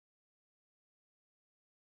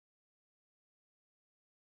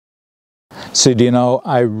So, do you know,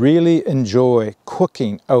 I really enjoy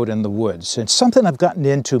cooking out in the woods. It's something I've gotten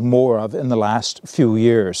into more of in the last few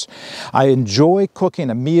years. I enjoy cooking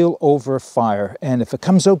a meal over a fire, and if it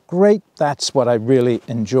comes out great, that's what I really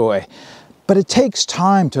enjoy. But it takes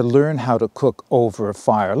time to learn how to cook over a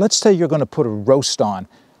fire. Let's say you're going to put a roast on.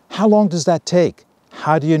 How long does that take?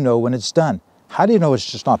 How do you know when it's done? How do you know it's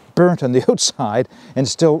just not burnt on the outside and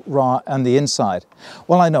still raw on the inside?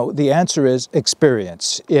 Well, I know the answer is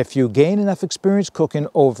experience. If you gain enough experience cooking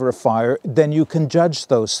over a fire, then you can judge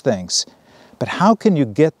those things. But how can you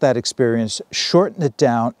get that experience, shorten it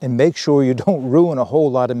down, and make sure you don't ruin a whole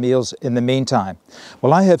lot of meals in the meantime?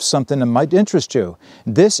 Well, I have something that might interest you.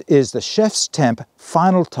 This is the ChefsTemp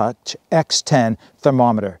Finaltouch X10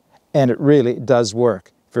 thermometer, and it really does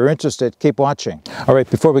work. If you're interested, keep watching. All right,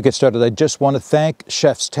 before we get started, I just want to thank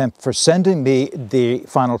ChefsTemp for sending me the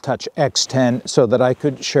Finaltouch X10 so that I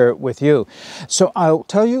could share it with you. So I'll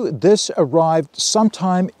tell you, this arrived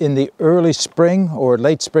sometime in the early spring or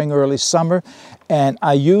late spring, early summer, and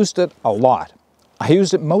I used it a lot. I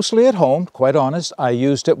used it mostly at home, quite honest. I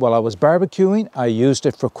used it while I was barbecuing. I used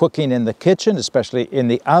it for cooking in the kitchen, especially in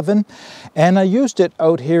the oven. And I used it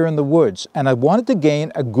out here in the woods. And I wanted to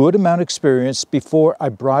gain a good amount of experience before I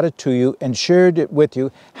brought it to you and shared it with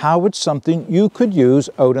you how it's something you could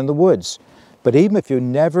use out in the woods. But even if you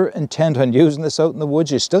never intend on using this out in the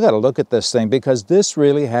woods, you still got to look at this thing, because this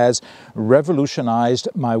really has revolutionized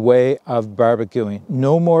my way of barbecuing.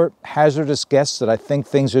 No more hazardous guests that I think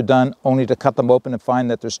things are done only to cut them open and find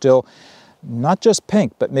that they're still not just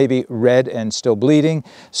pink, but maybe red and still bleeding.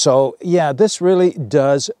 So yeah, this really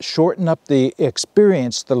does shorten up the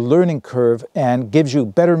experience, the learning curve, and gives you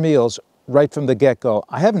better meals right from the get-go.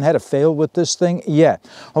 I haven't had a fail with this thing yet.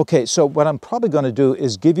 Okay, so what I'm probably going to do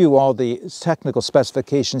is give you all the technical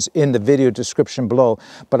specifications in the video description below,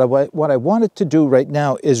 but what I wanted to do right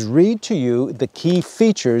now is read to you the key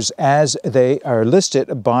features as they are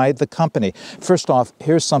listed by the company. First off,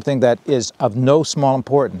 here's something that is of no small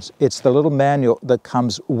importance. It's the little manual that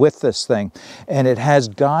comes with this thing, and it has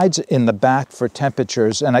guides in the back for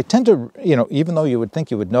temperatures. And I tend to, even though you would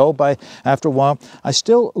think you would know by after a while, I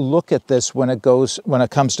still look at this when it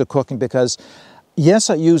comes to cooking, because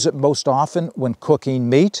yes, I use it most often when cooking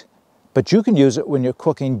meat, but you can use it when you're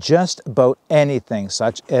cooking just about anything,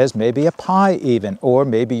 such as maybe a pie even, or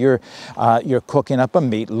maybe you're cooking up a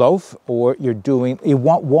meatloaf, or you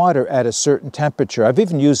want water at a certain temperature. I've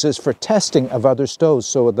even used this for testing of other stoves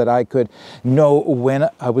so that I could know when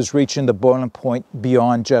I was reaching the boiling point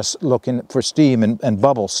beyond just looking for steam and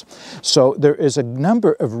bubbles. So there is a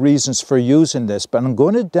number of reasons for using this, but I'm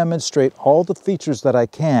going to demonstrate all the features that I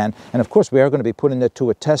can. And of course, we are going to be putting it to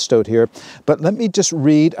a test out here, but let me just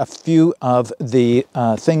read a few of the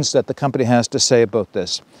things that the company has to say about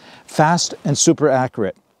this. Fast and super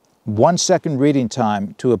accurate. 1 second reading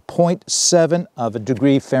time to a 0.7 of a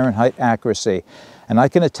degree Fahrenheit accuracy. And I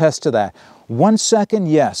can attest to that. 1 second,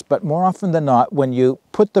 yes, but more often than not, when you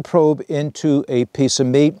put the probe into a piece of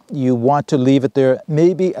meat, you want to leave it there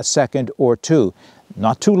maybe a second or two.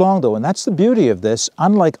 Not too long though, and that's the beauty of this.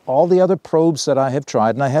 Unlike all the other probes that I have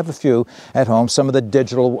tried, and I have a few at home, some of the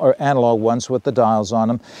digital or analog ones with the dials on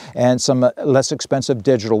them, and some less expensive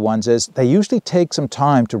digital ones, is they usually take some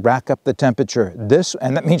time to rack up the temperature. This,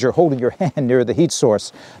 and that means you're holding your hand near the heat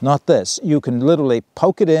source, not this. You can literally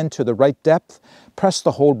poke it in to the right depth, press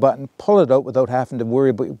the hold button, pull it out without having to worry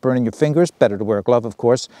about burning your fingers. Better to wear a glove, of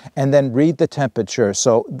course, and then read the temperature.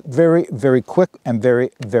 So very, very quick and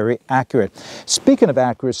very, very accurate. Speaking of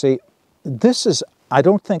accuracy, I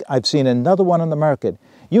don't think I've seen another one on the market.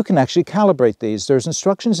 You can actually calibrate these. There's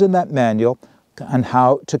instructions in that manual on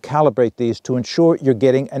how to calibrate these to ensure you're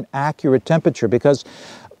getting an accurate temperature, because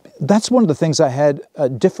that's one of the things I had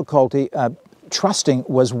difficulty trusting,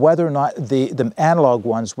 was whether or not the analog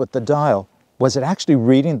ones with the dial, was it actually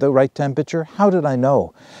reading the right temperature? How did I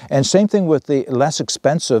know? And same thing with the less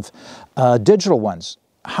expensive digital ones.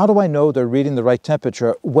 How do I know they're reading the right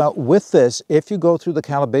temperature? Well, with this, if you go through the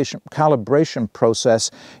calibration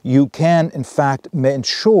process, you can, in fact,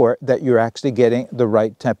 ensure that you're actually getting the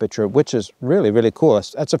right temperature, which is really, really cool.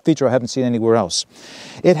 That's a feature I haven't seen anywhere else.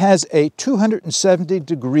 It has a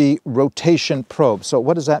 270-degree rotation probe. So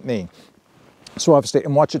what does that mean? So obviously,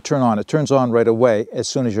 and watch it turn on. It turns on right away as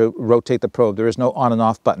soon as you rotate the probe. There is no on and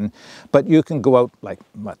off button, but you can go out like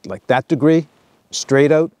that degree,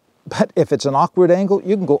 straight out. But if it's an awkward angle,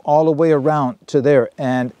 you can go all the way around to there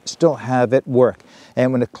and still have it work.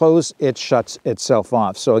 And when it closes, it shuts itself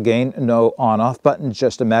off. So again, no on-off button,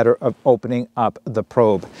 just a matter of opening up the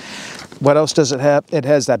probe. What else does it have? It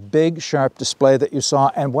has that big, sharp display that you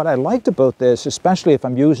saw. And what I liked about this, especially if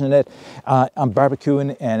I'm using it, I'm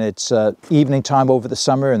barbecuing and it's evening time over the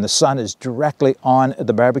summer and the sun is directly on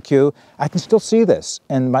the barbecue, I can still see this.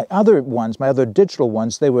 And my other ones, my other digital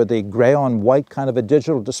ones, they were the gray on white kind of a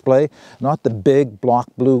digital display, not the big block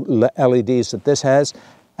blue LEDs that this has.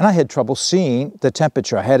 And I had trouble seeing the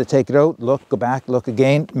temperature. I had to take it out, look, go back, look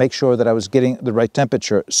again, make sure that I was getting the right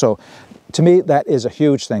temperature. So to me, that is a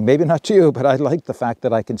huge thing. Maybe not to you, but I like the fact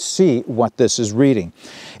that I can see what this is reading.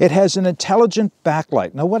 It has an intelligent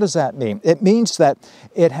backlight. Now, what does that mean? It means that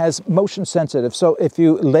it has motion sensitive. So if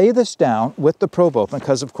you lay this down with the probe open,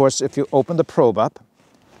 because of course, if you open the probe up,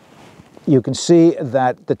 you can see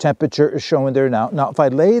that the temperature is showing there now. Now, if I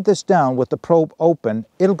lay this down with the probe open,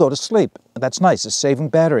 it'll go to sleep. That's nice, it's saving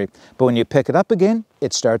battery. But when you pick it up again,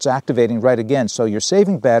 it starts activating right again. So you're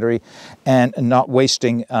saving battery and not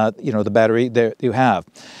wasting, the battery that you have.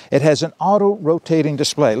 It has an auto-rotating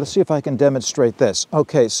display. Let's see if I can demonstrate this.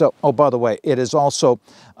 Okay, so, oh, by the way, it is also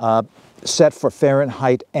set for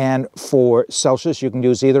Fahrenheit and for Celsius. You can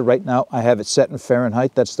use either. Right now, I have it set in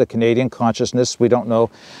Fahrenheit. That's the Canadian consciousness. We don't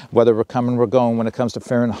know whether we're coming or going when it comes to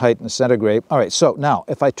Fahrenheit and centigrade. All right, so now,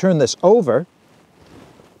 if I turn this over,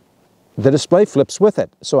 the display flips with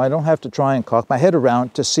it. So I don't have to try and cock my head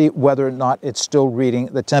around to see whether or not it's still reading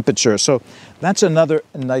the temperature. So that's another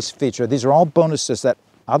nice feature. These are all bonuses that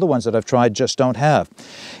other ones that I've tried just don't have.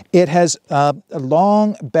 It has a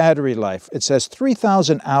long battery life. It says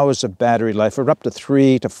 3,000 hours of battery life, or up to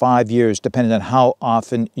 3 to 5 years, depending on how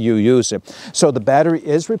often you use it. So the battery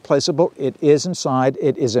is replaceable. It is inside.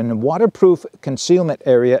 It is in a waterproof concealment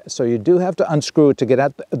area, so you do have to unscrew it to get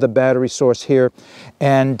at the battery source here.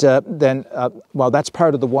 And well, that's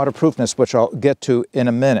part of the waterproofness, which I'll get to in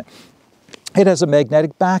a minute. It has a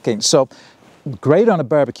magnetic backing. So great on a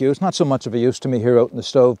barbecue. It's not so much of a use to me here out in the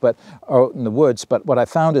stove, but out in the woods. But what I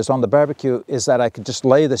found is on the barbecue is that I could just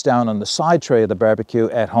lay this down on the side tray of the barbecue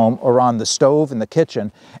at home or on the stove in the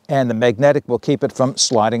kitchen, and the magnetic will keep it from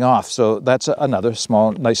sliding off. So that's another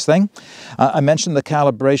small nice thing. I mentioned the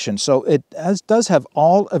calibration. So it does have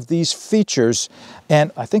all of these features.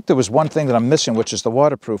 And I think there was one thing that I'm missing, which is the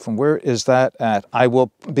waterproof. And where is that at? I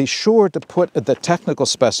will be sure to put the technical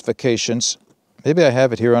specifications. Maybe I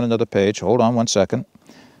have it here on another page. Hold on one second.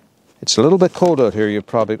 It's a little bit cold out here. You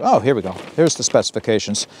probably, oh, here we go. Here's the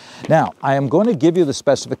specifications. Now, I am going to give you the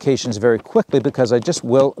specifications very quickly because I just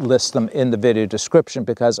will list them in the video description,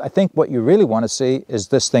 because I think what you really want to see is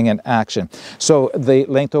this thing in action. So the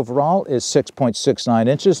length overall is 6.69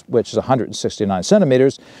 inches, which is 169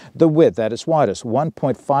 centimeters. The width at its widest,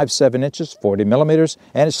 1.57 inches, 40 millimeters,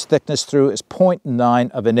 and its thickness through is 0.9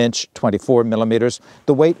 of an inch, 24 millimeters.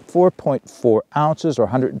 The weight, 4.4 ounces or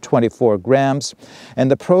 124 grams. And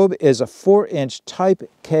the probe is a 4-inch Type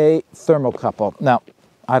K thermocouple. Now,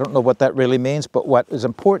 I don't know what that really means, but what is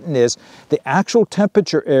important is the actual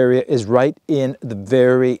temperature area is right in the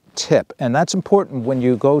very tip. And that's important when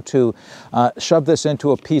you go to shove this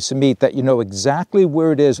into a piece of meat, that you know exactly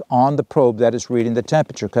where it is on the probe that is reading the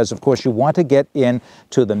temperature. Because, of course, you want to get in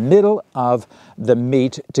to the middle of the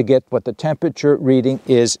meat to get what the temperature reading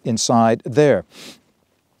is inside there.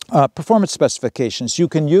 Performance specifications. You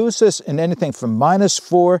can use this in anything from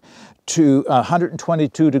 -4 to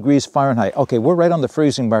 122 degrees Fahrenheit. Okay, we're right on the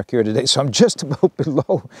freezing mark here today, so I'm just about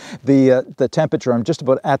below the temperature. I'm just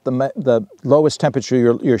about at the lowest temperature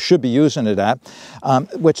you should be using it at,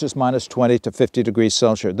 which is -20 to 50 degrees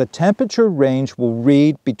Celsius. The temperature range will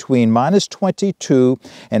read between -22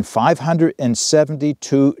 and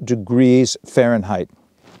 572 degrees Fahrenheit.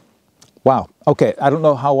 Wow. Okay, I don't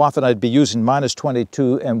know how often I'd be using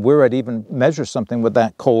 -22 and where I'd even measure something with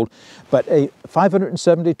that cold, but a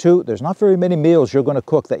 572, there's not very many meals you're going to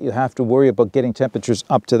cook that you have to worry about getting temperatures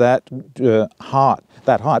up to that hot,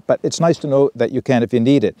 but it's nice to know that you can if you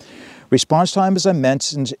need it. Response time, as I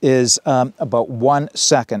mentioned, is about 1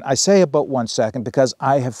 second. I say about 1 second because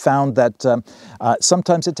I have found that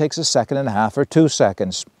sometimes it takes 1.5 seconds or 2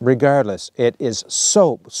 seconds. Regardless, it is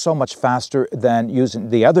so much faster than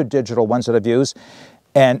using the other digital ones that I've used.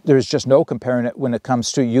 And there's just no comparing it when it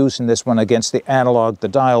comes to using this one against the analog, the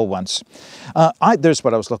dial ones. There's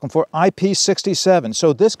what I was looking for, IP67.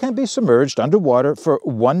 So this can be submerged underwater for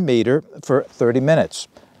 1 meter for 30 minutes.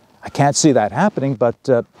 I can't see that happening, but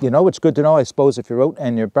it's good to know, I suppose, if you're out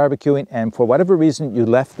and you're barbecuing and for whatever reason you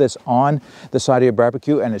left this on the side of your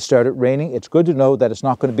barbecue and it started raining, it's good to know that it's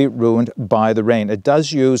not going to be ruined by the rain. It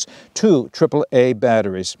does use 2 AAA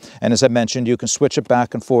batteries. And as I mentioned, you can switch it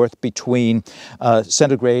back and forth between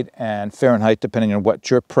centigrade and Fahrenheit, depending on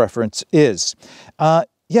what your preference is.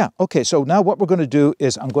 Yeah, okay, so now what we're going to do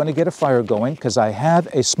is I'm going to get a fire going because I have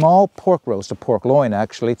a small pork roast, a pork loin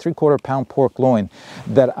actually, 3/4 pound pork loin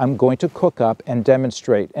that I'm going to cook up and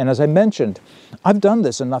demonstrate. And as I mentioned, I've done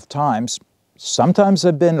this enough times. Sometimes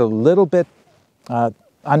I've been a little bit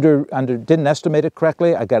didn't estimate it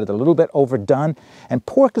correctly. I got it a little bit overdone. And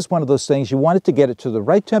pork is one of those things, you want it to get it to the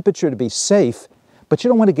right temperature to be safe, but you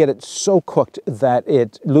don't want to get it so cooked that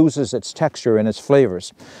it loses its texture and its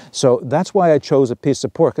flavors. So that's why I chose a piece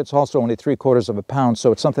of pork. It's also only 3/4 pound,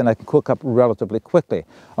 so it's something I can cook up relatively quickly.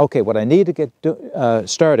 Okay, what I need to get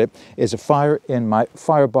started is a fire in my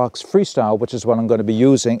Firebox Freestyle, which is what I'm going to be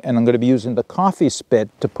using, and I'm going to be using the coffee spit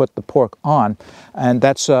to put the pork on, and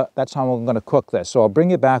that's how I'm going to cook this. So I'll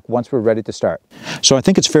bring you back once we're ready to start. So I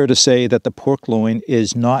think it's fair to say that the pork loin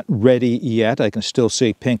is not ready yet. I can still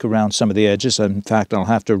see pink around some of the edges. In fact, I'll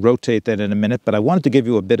have to rotate that in a minute, but I wanted to give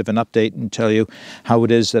you a bit of an update and tell you how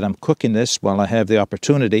it is that I'm cooking this while I have the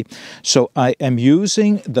opportunity. So I am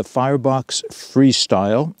using the Firebox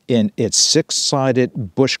Freestyle in its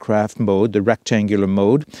 6-sided bushcraft mode, the rectangular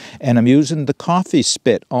mode, and I'm using the coffee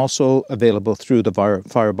spit, also available through the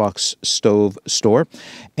Firebox stove store,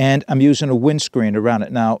 and I'm using a windscreen around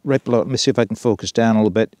it. Now, right below, let me see if I can focus down a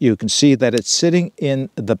little bit. You can see that it's sitting in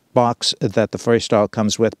the box that the Freestyle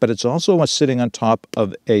comes with, but it's also sitting on top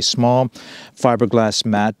of a small fiberglass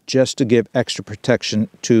mat just to give extra protection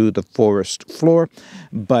to the forest floor.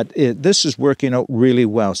 But this is working out really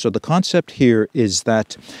well. So the concept here is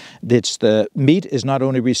that the meat is not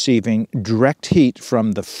only receiving direct heat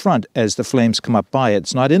from the front as the flames come up by it.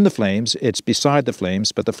 It's not in the flames, it's beside the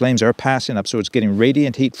flames, but the flames are passing up, so it's getting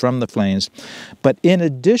radiant heat from the flames. But in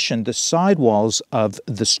addition, the side walls of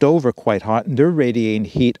the stove are quite hot, and they're radiating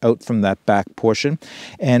heat out from that back portion.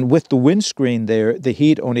 And with the windscreen there, the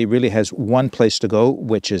heat only really has one place to go,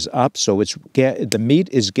 which is up. So the meat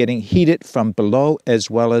is getting heated from below as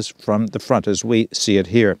well as from the front, as we see it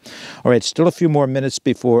here. All right, still a few more minutes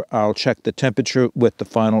before I'll check the temperature with the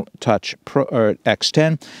Finaltouch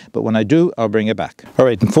X10, but when I do, I'll bring it back. All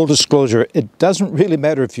right, in full disclosure, it doesn't really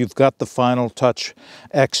matter if you've got the Finaltouch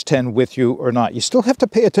X10 with you or not. You still have to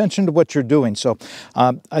pay attention to what you're doing. So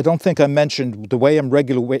I don't think I mentioned the way I'm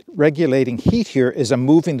regulating heat here is I'm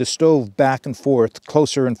moving the stove back and forth,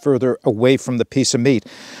 closer and further away from the piece of meat.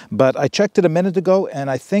 But I checked it a minute ago, and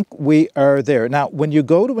I think we are there. Now, when you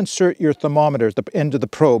go to insert your thermometer at the end of the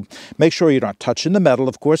probe, make sure you're not touching the metal,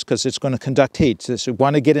 of course, because it's going to conduct heat. So you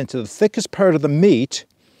want to get into the thickest part of the meat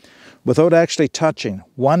without actually touching.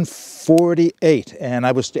 148, and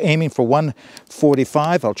I was aiming for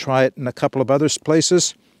 145. I'll try it in a couple of other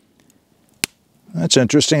places. That's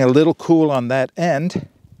interesting, a little cool on that end,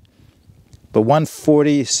 but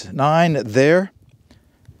 149 there.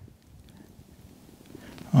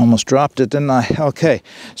 Almost dropped it, didn't I? Okay,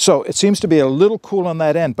 so it seems to be a little cool on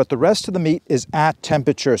that end, but the rest of the meat is at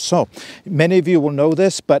temperature. So many of you will know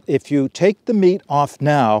this, but if you take the meat off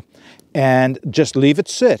now and just leave it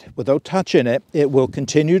sit without touching it, it will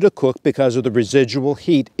continue to cook because of the residual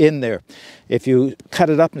heat in there. If you cut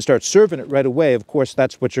it up and start serving it right away, of course,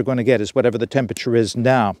 that's what you're going to get, is whatever the temperature is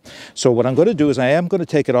now. So what I'm going to do is I am going to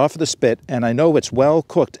take it off of the spit, and I know it's well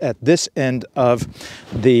cooked at this end of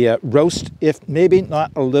the roast, if maybe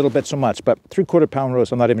not a little bit so much, but 3/4 pound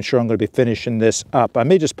roast, I'm not even sure I'm going to be finishing this up. I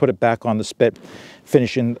may just put it back on the spit,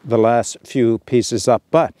 finishing the last few pieces up,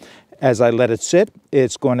 but as I let it sit,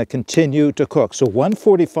 it's going to continue to cook. So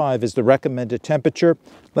 145 is the recommended temperature.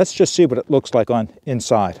 Let's just see what it looks like on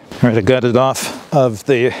inside. All right, I got it off of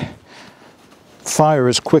the fire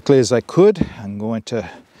as quickly as I could. I'm going to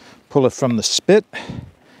pull it from the spit. If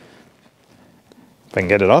I can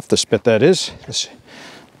get it off the spit, that is.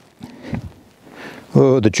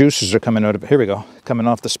 Oh, the juices are coming out of it. Here we go, coming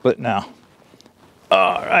off the spit now.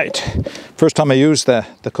 All right, first time I used the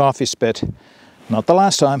coffee spit. Not the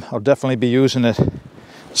last time. I'll definitely be using it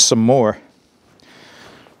some more.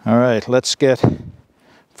 All right, let's get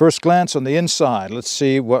first glance on the inside. Let's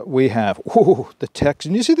see what we have. Ooh, the texture.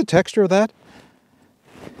 Can you see the texture of that?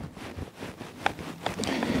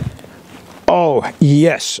 Oh,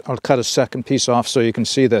 yes. I'll cut a second piece off so you can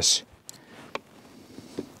see this.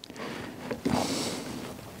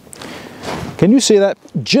 Can you see that?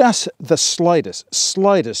 Just the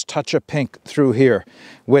slightest touch of pink through here,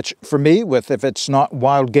 which for me, if it's not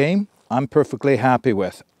wild game, I'm perfectly happy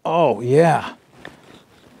with. Oh, yeah.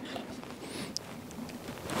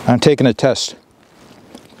 I'm taking a test.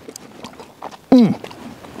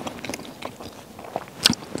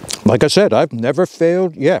 Like I said, I've never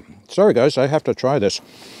failed. Yeah, sorry guys, I have to try this.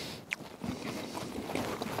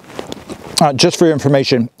 Just for your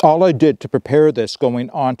information, all I did to prepare this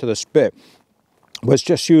going onto the spit, was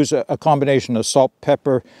just use a combination of salt,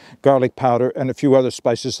 pepper, garlic powder, and a few other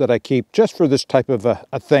spices that I keep just for this type of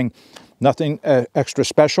a thing. Nothing extra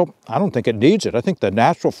special. I don't think it needs it. I think the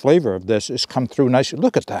natural flavor of this has come through nicely.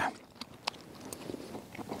 Look at that.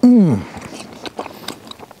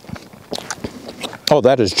 Oh,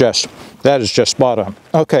 that is just spot on.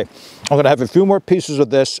 Okay, I'm going to have a few more pieces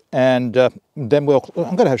of this, and then I'm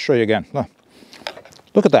going to show you again.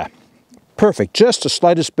 Look at that. Perfect. Just the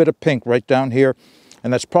slightest bit of pink right down here,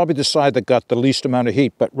 and that's probably the side that got the least amount of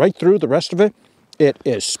heat, but right through the rest of it, it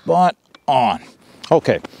is spot on.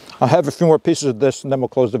 Okay, I'll have a few more pieces of this, and then we'll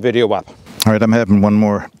close the video up. All right, I'm having one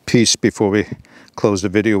more piece before we close the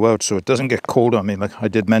video out so it doesn't get cold on me. Like I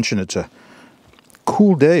did mention, it's a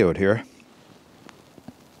cool day out here.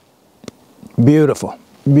 Beautiful,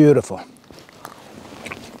 beautiful.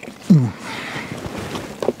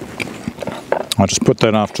 I'll just put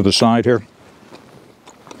that off to the side here.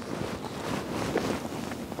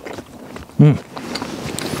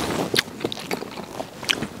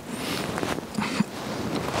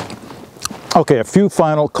 Okay, a few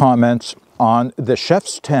final comments on the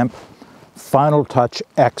ChefsTemp Finaltouch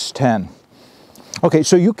X10. Okay,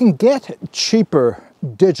 so you can get cheaper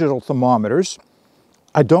digital thermometers.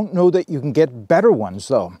 I don't know that you can get better ones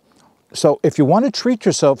though. So if you want to treat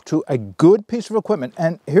yourself to a good piece of equipment,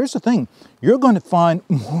 and here's the thing, you're going to find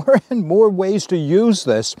more and more ways to use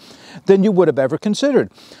this than you would have ever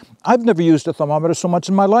considered. I've never used a thermometer so much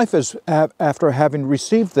in my life as after having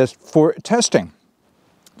received this for testing.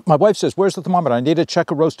 My wife says, where's the thermometer? I need to check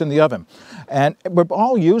a roast in the oven. And we're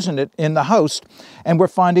all using it in the house, and we're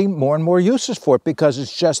finding more and more uses for it because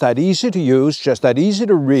it's just that easy to use, just that easy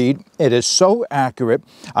to read. It is so accurate.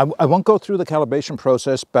 I won't go through the calibration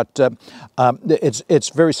process, but it's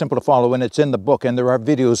very simple to follow, and it's in the book, and there are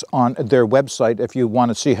videos on their website if you want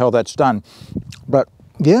to see how that's done. But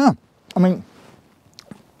yeah, I mean,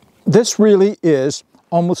 this really is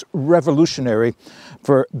almost revolutionary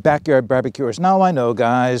for backyard barbecuers. Now I know,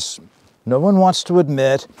 guys, no one wants to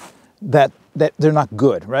admit that they're not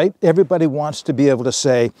good, right? Everybody wants to be able to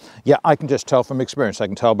say, yeah, I can just tell from experience. I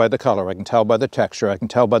can tell by the color, I can tell by the texture, I can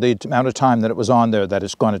tell by the amount of time that it was on there that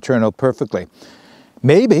it's going to turn out perfectly.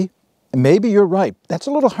 Maybe you're right. That's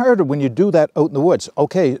a little harder when you do that out in the woods.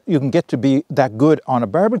 Okay, you can get to be that good on a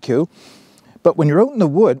barbecue, but when you're out in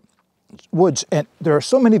the woods, and there are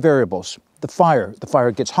so many variables. The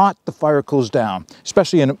fire gets hot, the fire cools down,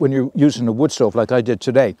 especially when you're using a wood stove like I did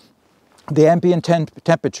today. The ambient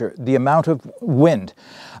temperature, the amount of wind,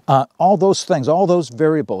 all those things, all those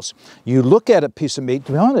variables. You look at a piece of meat,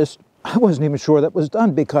 to be honest, I wasn't even sure that was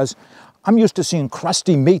done because I'm used to seeing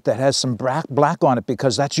crusty meat that has some black on it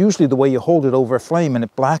because that's usually the way you hold it over a flame and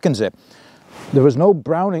it blackens it. There was no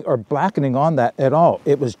browning or blackening on that at all.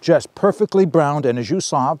 It was just perfectly browned and, as you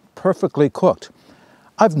saw, perfectly cooked.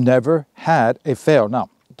 I've never had a fail.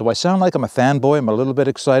 Now, do I sound like I'm a fanboy? I'm a little bit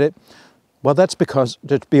excited. Well, that's because,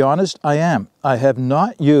 to be honest, I am. I have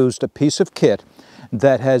not used a piece of kit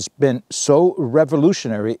that has been so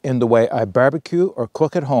revolutionary in the way I barbecue or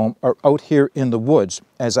cook at home or out here in the woods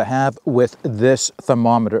as I have with this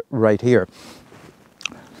thermometer right here.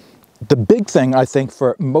 The big thing, I think,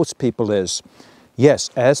 for most people is, yes,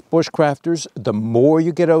 as bushcrafters, the more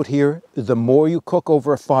you get out here, the more you cook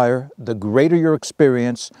over a fire, the greater your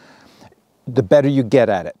experience, the better you get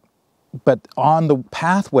at it. But on the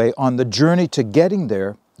pathway, on the journey to getting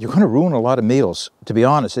there, you're going to ruin a lot of meals. To be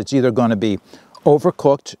honest, it's either going to be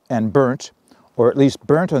overcooked and burnt, or at least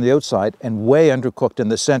burnt on the outside and way undercooked in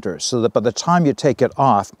the center, so that by the time you take it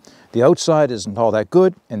off, the outside isn't all that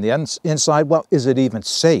good, and the inside, well, is it even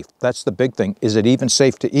safe? That's the big thing. Is it even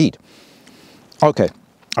safe to eat? Okay,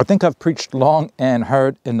 I think I've preached long and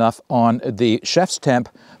hard enough on the ChefsTemp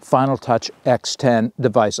Finaltouch X10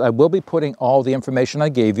 device. I will be putting all the information I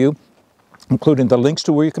gave you, including the links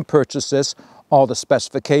to where you can purchase this, all the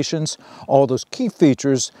specifications, all those key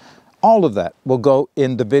features, all of that will go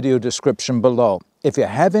in the video description below. If you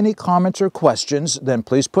have any comments or questions, then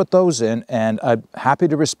please put those in, and I'm happy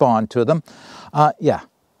to respond to them. Yeah,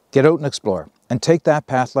 get out and explore, and take that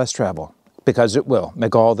path less traveled, because it will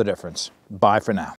make all the difference. Bye for now.